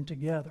reason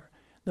together.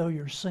 Though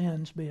your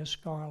sins be as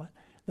scarlet,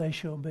 they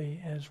shall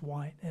be as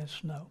white as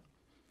snow."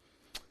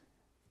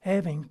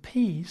 Having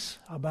peace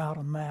about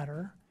a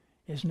matter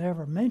is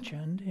never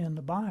mentioned in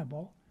the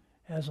Bible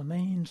as a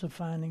means of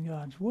finding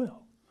God's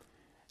will.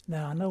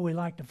 Now, I know we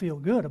like to feel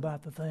good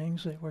about the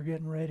things that we're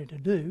getting ready to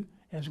do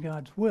as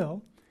God's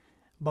will,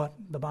 but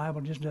the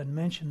Bible just doesn't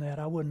mention that.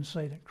 I wouldn't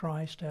say that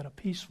Christ had a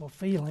peaceful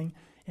feeling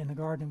in the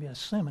Garden of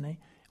Gethsemane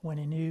when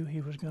he knew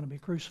he was going to be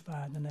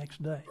crucified the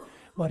next day.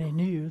 But he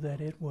knew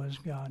that it was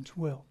God's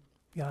will.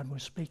 God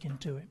was speaking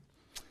to him.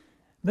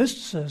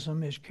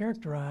 Mysticism is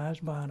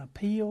characterized by an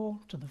appeal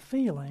to the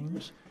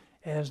feelings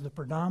as the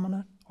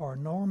predominant or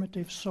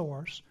normative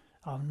source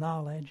of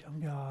knowledge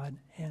of God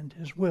and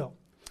his will.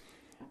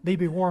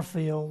 B.B.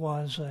 Warfield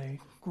was a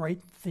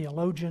great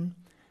theologian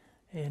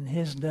in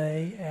his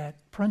day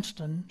at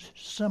Princeton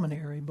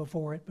Seminary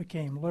before it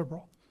became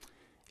liberal.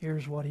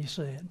 Here's what he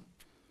said.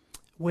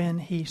 When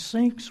he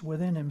sinks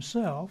within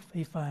himself,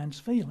 he finds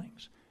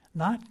feelings,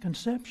 not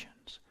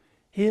conceptions.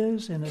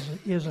 His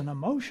is an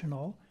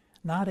emotional,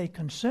 not a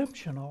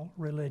conceptual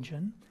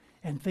religion,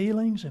 and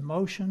feelings,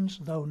 emotions,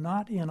 though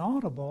not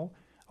inaudible,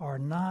 are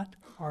not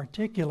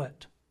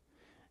articulate.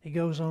 He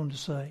goes on to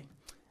say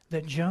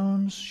that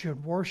Jones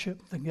should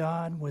worship the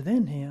God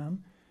within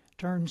him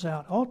turns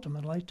out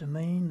ultimately to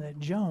mean that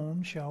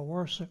Jones shall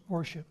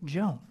worship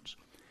Jones.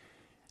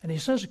 And he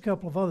says a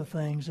couple of other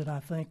things that I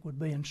think would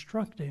be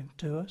instructive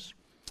to us.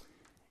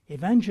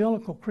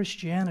 Evangelical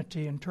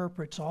Christianity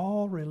interprets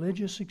all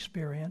religious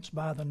experience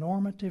by the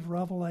normative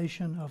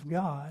revelation of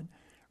God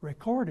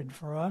recorded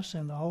for us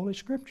in the Holy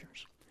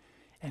Scriptures,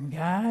 and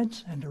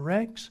guides and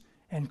directs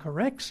and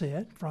corrects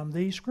it from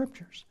these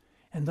Scriptures,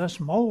 and thus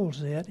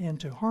molds it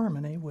into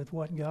harmony with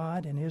what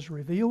God in His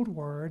revealed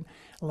Word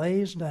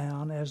lays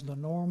down as the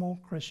normal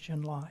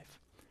Christian life.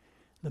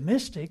 The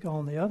mystic,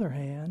 on the other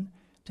hand,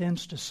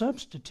 tends to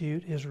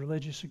substitute his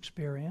religious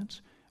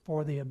experience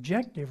for the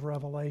objective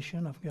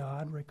revelation of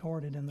God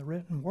recorded in the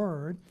written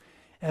Word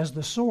as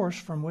the source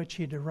from which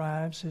he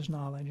derives his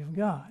knowledge of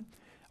God,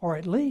 or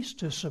at least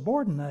to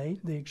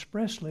subordinate the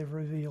expressly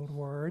revealed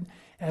Word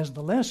as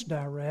the less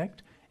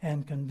direct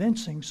and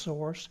convincing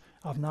source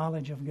of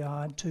knowledge of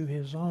God to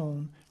his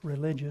own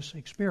religious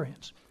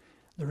experience.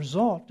 The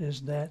result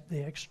is that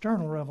the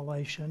external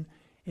revelation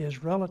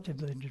is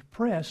relatively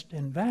depressed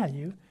in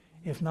value,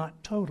 if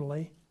not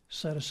totally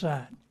set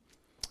aside.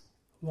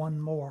 One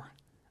more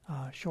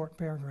short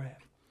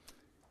paragraph.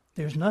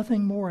 There's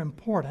nothing more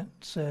important,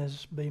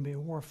 says B.B.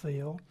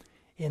 Warfield,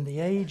 in the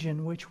age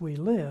in which we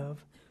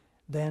live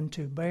than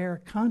to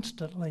bear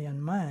constantly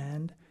in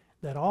mind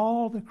that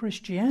all the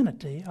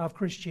Christianity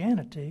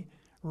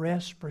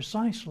rests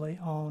precisely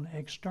on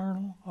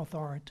external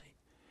authority.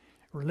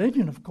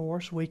 Religion, of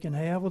course, we can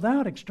have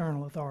without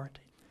external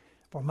authority,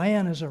 for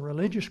man is a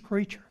religious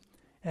creature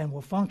and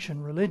will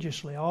function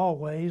religiously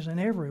always and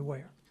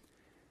everywhere.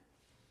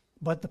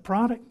 But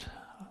product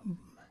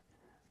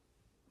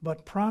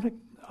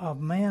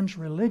of man's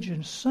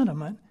religious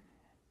sentiment,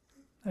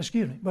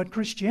 but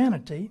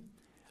Christianity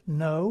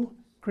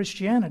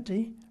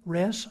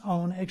rests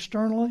on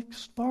external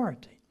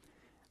authority.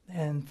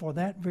 And for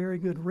that very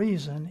good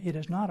reason, it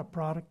is not a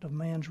product of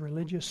man's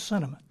religious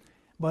sentiment,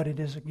 but it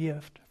is a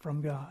gift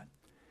from God.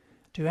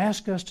 To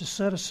ask us to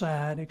set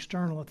aside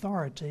external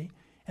authority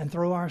and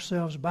throw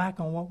ourselves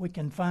back on what we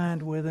can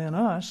find within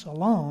us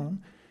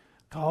alone,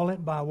 call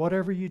it by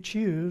whatever you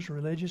choose,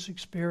 religious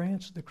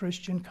experience, the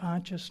Christian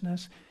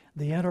consciousness,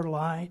 the inner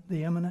light,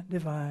 the immanent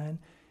divine,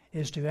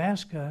 is to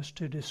ask us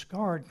to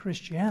discard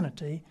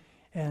Christianity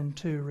and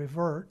to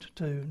revert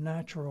to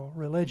natural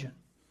religion.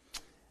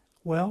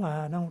 Well,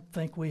 I don't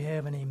think we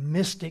have any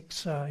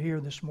mystics here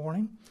this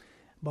morning,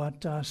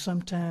 but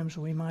sometimes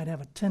we might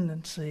have a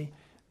tendency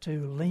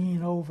to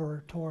lean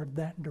over toward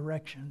that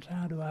direction.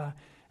 How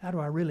do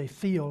I really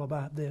feel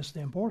about this? The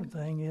important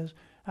thing is,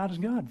 how does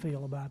God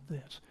feel about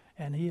this?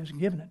 And He has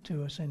given it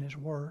to us in His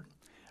Word.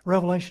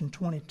 Revelation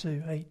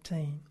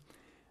 22:18.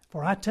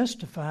 For I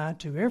testify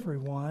to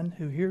everyone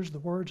who hears the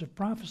words of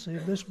prophecy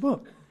of this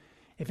book.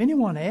 If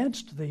anyone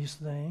adds to these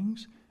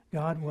things,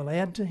 God will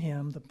add to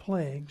him the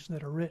plagues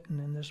that are written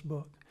in this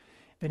book.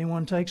 If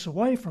anyone takes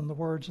away from the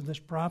words of this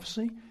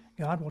prophecy,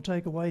 God will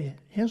take away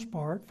his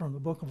part from the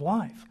book of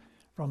life,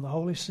 from the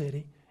holy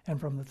city, and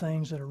from the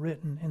things that are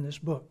written in this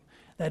book.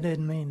 That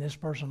didn't mean this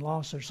person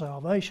lost their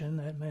salvation.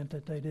 That meant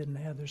that they didn't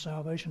have their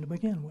salvation to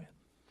begin with.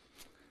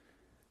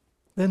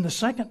 Then the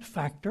second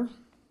factor,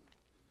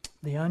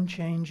 the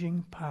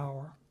unchanging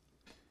power.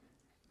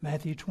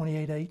 Matthew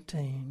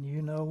 28:18,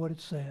 you know what it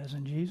says.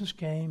 And Jesus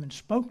came and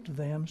spoke to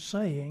them,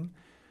 saying,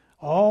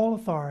 all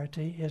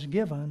authority is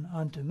given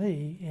unto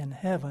me in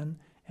heaven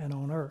and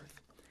on earth.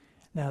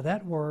 Now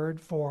that word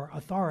for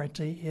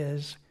authority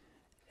is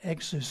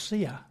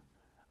exousia,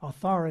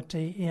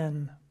 authority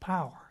in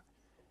power.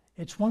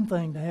 It's one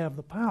thing to have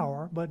the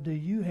power, but do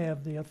you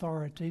have the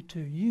authority to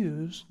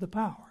use the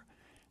power?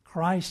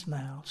 Christ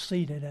now,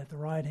 seated at the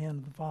right hand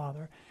of the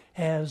Father,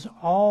 has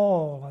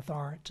all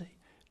authority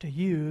to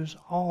use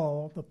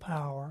all the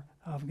power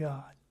of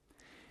God.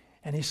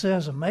 And He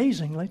says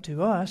amazingly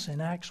to us in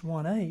Acts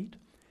 1:8,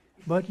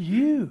 but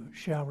you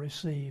shall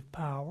receive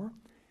power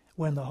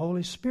when the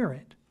Holy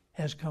Spirit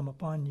has come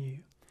upon you,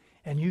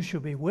 and you shall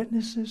be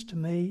witnesses to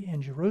me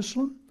in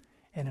Jerusalem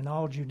and in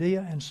all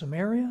Judea and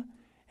Samaria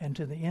and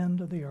to the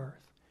end of the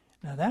earth.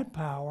 Now that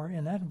power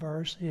in that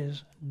verse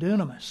is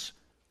dunamis,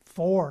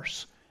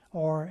 force,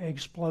 or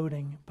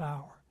exploding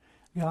power.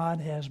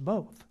 God has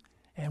both,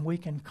 and we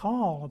can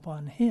call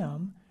upon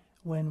Him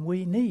when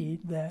we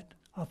need that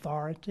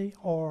authority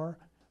or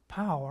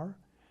power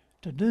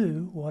to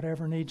do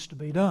whatever needs to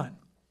be done.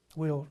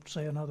 We'll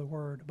say another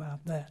word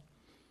about that.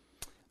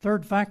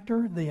 Third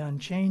factor, the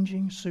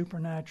unchanging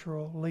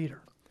supernatural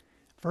leader.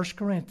 1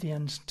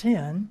 Corinthians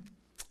 10,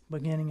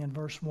 beginning in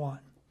verse 1.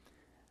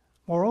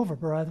 Moreover,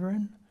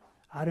 brethren,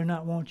 I do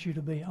not want you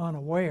to be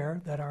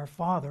unaware that our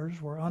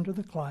fathers were under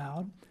the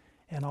cloud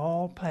and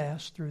all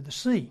passed through the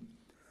sea.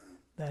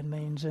 That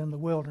means in the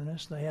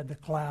wilderness they had the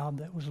cloud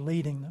that was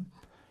leading them.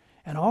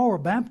 And all were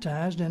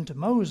baptized into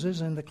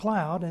Moses in the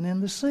cloud and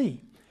in the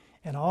sea.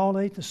 And all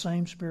ate the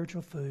same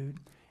spiritual food,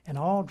 and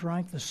all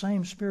drank the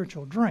same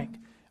spiritual drink.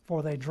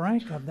 For they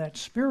drank of that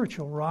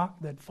spiritual rock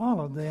that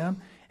followed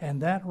them,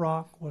 and that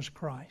rock was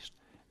Christ.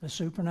 The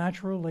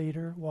supernatural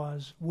leader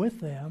was with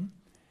them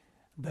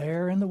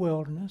there in the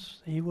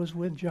wilderness. He was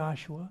with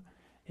Joshua.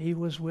 He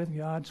was with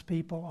God's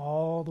people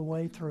all the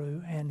way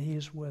through, and he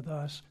is with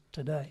us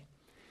today.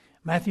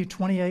 Matthew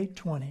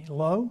 28:20.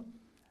 Lo,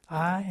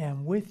 I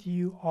am with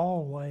you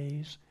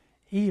always,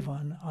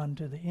 even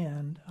unto the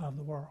end of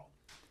the world.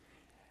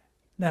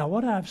 Now,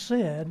 what I've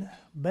said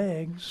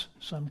begs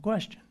some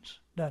questions,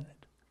 doesn't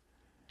it?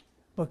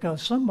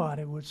 Because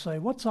somebody would say,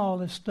 what's all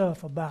this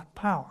stuff about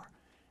power?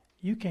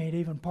 You can't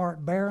even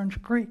part Barron's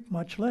Creek,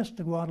 much less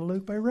the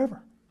Guadalupe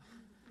River.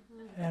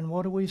 And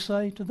what do we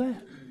say to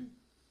that?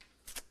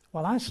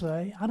 Well, I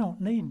say, I don't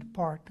need to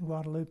part the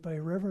Guadalupe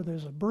River.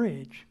 There's a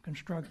bridge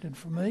constructed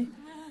for me,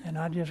 and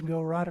I just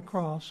go right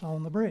across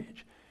on the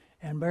bridge.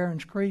 And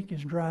Barron's Creek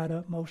is dried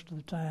up most of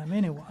the time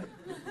anyway.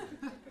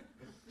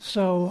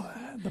 So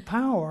the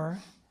power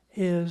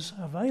is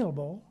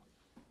available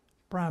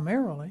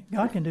primarily.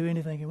 God can do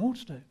anything he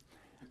wants to.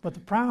 But the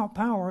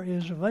power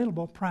is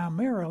available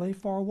primarily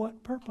for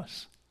what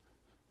purpose?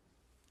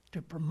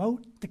 To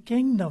promote the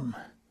kingdom.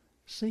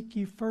 Seek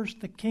ye first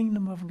the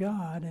kingdom of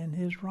God and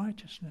his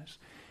righteousness.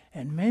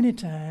 And many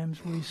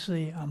times we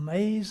see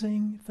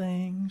amazing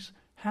things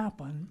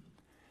happen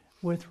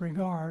with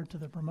regard to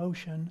the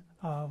promotion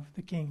of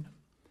the kingdom.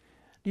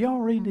 Do y'all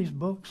read these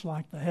books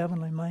like The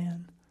Heavenly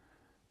Man?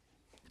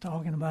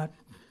 Talking about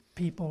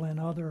people in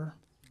other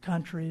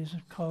countries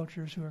and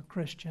cultures who are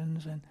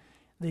Christians, and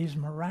these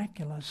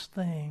miraculous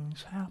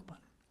things happen.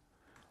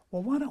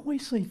 Well, why don't we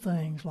see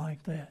things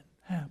like that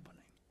happening?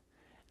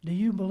 Do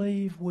you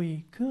believe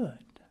we could?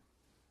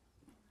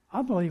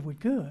 I believe we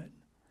could.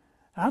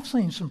 I've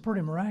seen some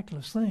pretty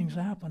miraculous things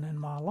happen in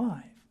my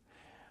life,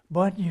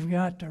 but you've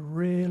got to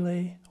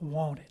really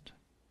want it.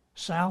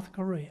 South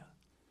Korea,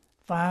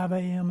 5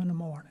 a.m. in the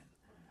morning.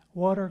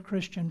 What are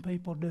Christian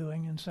people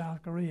doing in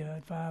South Korea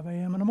at 5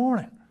 a.m. in the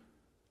morning?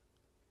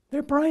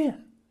 They're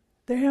praying.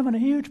 They're having a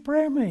huge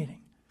prayer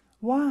meeting.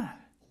 Why?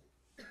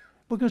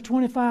 Because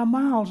 25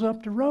 miles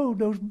up the road,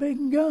 those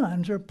big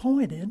guns are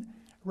pointed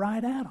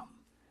right at them.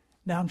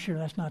 Now, I'm sure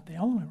that's not the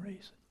only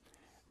reason,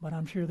 but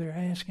I'm sure they're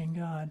asking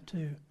God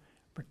to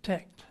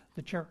protect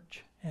the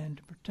church and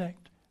to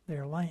protect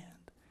their land.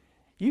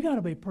 You got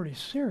to be pretty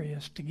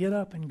serious to get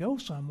up and go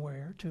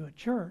somewhere to a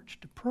church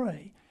to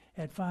pray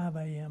at 5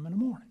 a.m. in the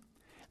morning.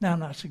 Now, I'm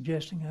not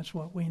suggesting that's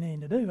what we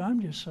need to do.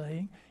 I'm just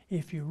saying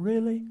if you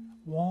really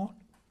want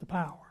the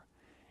power,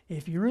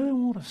 if you really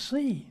want to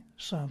see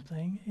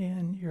something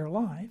in your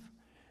life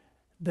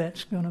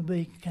that's going to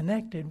be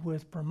connected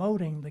with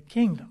promoting the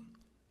kingdom,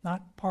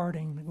 not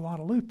parting the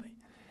Guadalupe.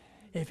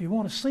 If you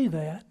want to see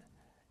that,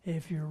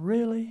 if you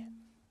really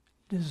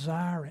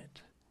desire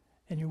it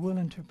and you're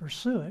willing to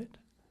pursue it,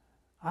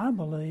 I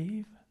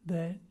believe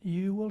that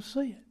you will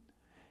see it.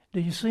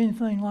 Do you see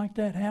anything like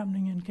that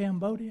happening in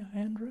Cambodia,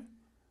 Andrew?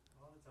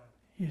 All the time.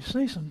 You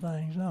see some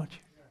things, don't you?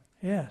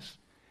 Yeah. Yes.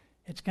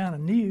 It's kind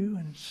of new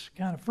and it's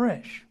kind of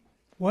fresh.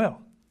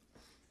 Well,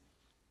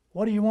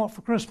 what do you want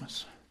for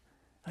Christmas?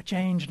 A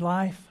changed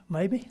life,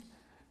 maybe?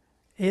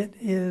 It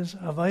is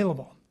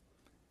available.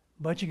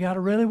 But you got to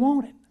really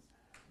want it.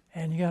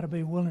 And you got to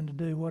be willing to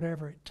do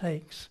whatever it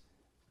takes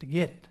to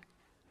get it.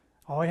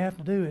 All you have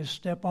to do is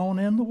step on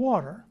in the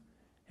water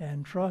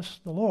and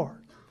trust the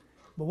Lord.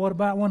 But what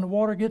about when the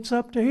water gets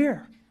up to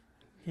here?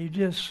 You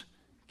just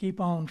keep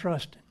on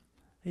trusting.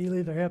 He'll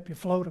either help you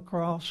float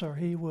across or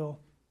he will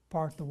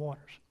part the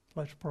waters.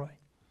 Let's pray.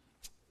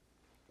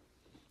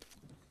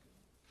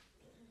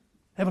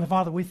 Heavenly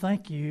Father, we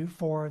thank you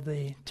for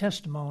the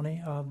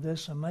testimony of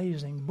this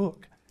amazing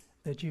book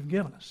that you've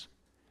given us.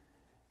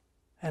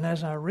 And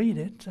as I read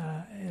it,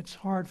 it's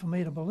hard for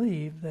me to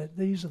believe that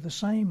these are the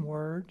same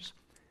words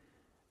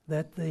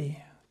that the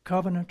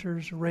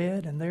Covenanters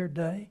read in their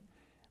day,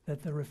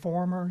 that the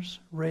Reformers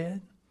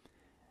read,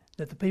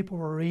 that the people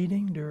were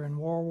reading during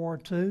World War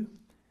II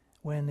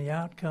when the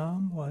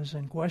outcome was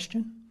in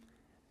question,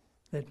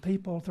 that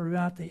people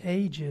throughout the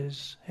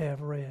ages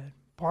have read.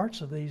 Parts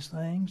of these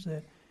things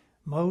that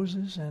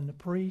Moses and the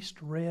priest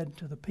read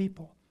to the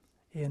people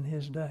in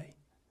his day.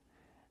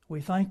 We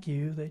thank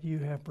you that you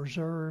have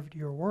preserved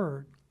your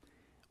word.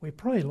 We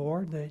pray,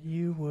 Lord, that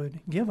you would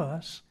give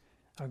us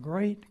a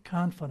great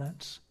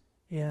confidence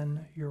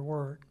in your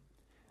word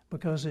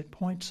because it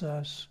points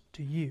us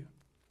to you.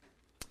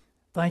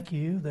 Thank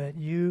you that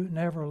you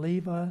never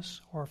leave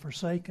us or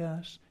forsake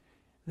us,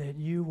 that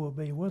you will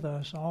be with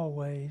us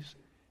always,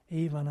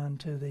 even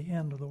unto the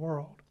end of the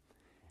world.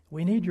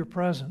 We need your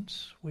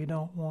presence. We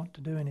don't want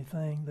to do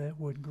anything that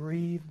would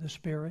grieve the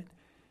Spirit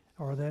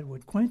or that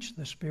would quench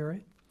the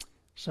Spirit,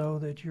 so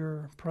that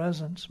your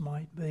presence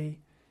might be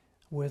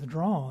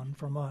withdrawn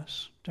from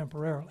us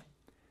temporarily.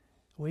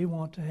 We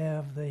want to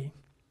have the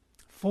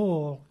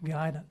full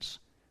guidance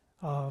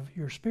of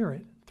your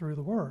Spirit through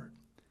the Word.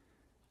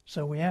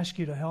 So we ask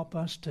you to help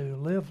us to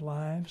live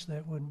lives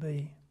that would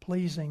be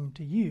pleasing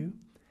to you.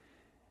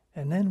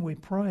 And then we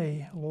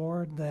pray,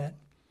 Lord, that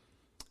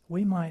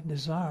we might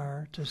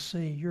desire to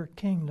see your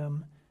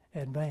kingdom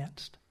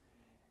advanced,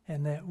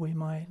 and that we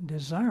might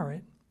desire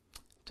it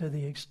to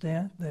the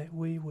extent that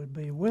we would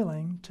be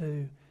willing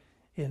to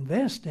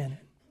invest in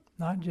it,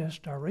 not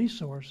just our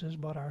resources,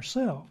 but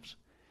ourselves.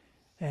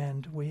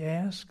 And we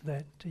ask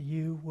that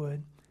you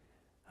would,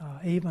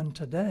 even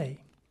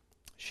today,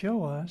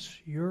 show us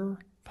your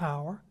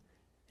power,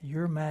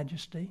 your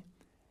majesty,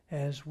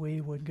 as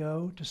we would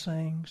go to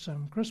sing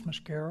some Christmas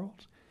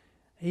carols,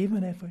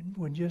 even if it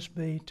would just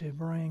be to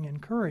bring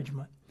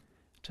encouragement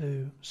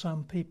to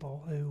some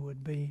people who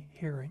would be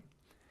hearing.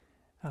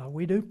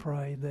 We do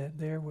pray that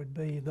there would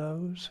be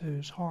those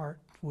whose heart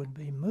would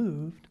be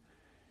moved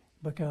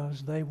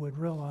because they would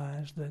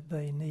realize that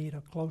they need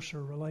a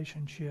closer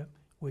relationship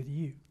with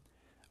you,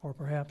 or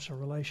perhaps a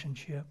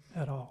relationship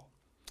at all.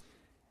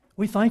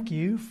 We thank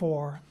you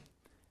for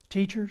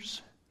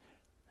teachers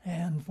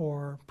and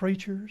for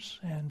preachers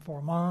and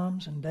for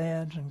moms and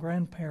dads and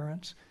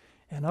grandparents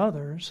and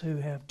others who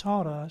have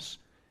taught us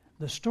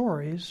the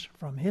stories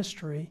from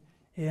history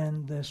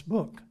in this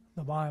book,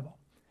 the Bible.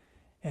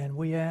 And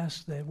we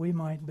ask that we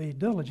might be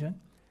diligent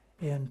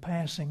in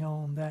passing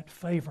on that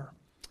favor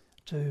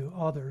to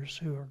others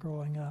who are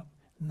growing up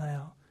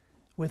now,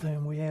 with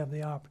whom we have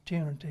the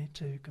opportunity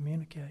to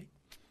communicate.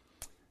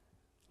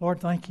 Lord,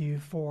 thank you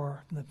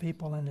for the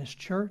people in this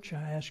church.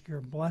 I ask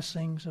your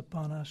blessings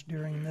upon us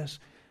during this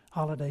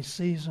holiday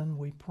season.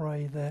 We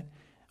pray that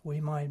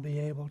we might be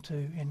able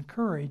to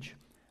encourage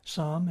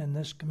some in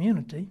this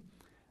community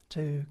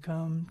to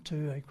come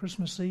to a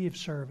Christmas Eve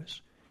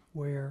service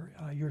where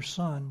your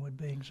Son would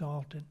be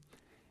exalted.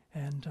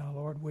 And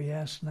Lord, we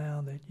ask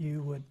now that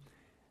you would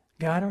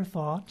guide our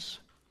thoughts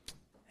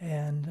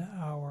and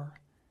our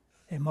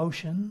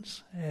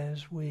emotions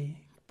as we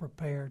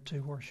prepare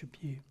to worship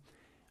you.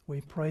 We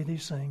pray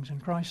these things in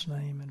Christ's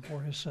name and for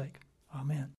his sake. Amen.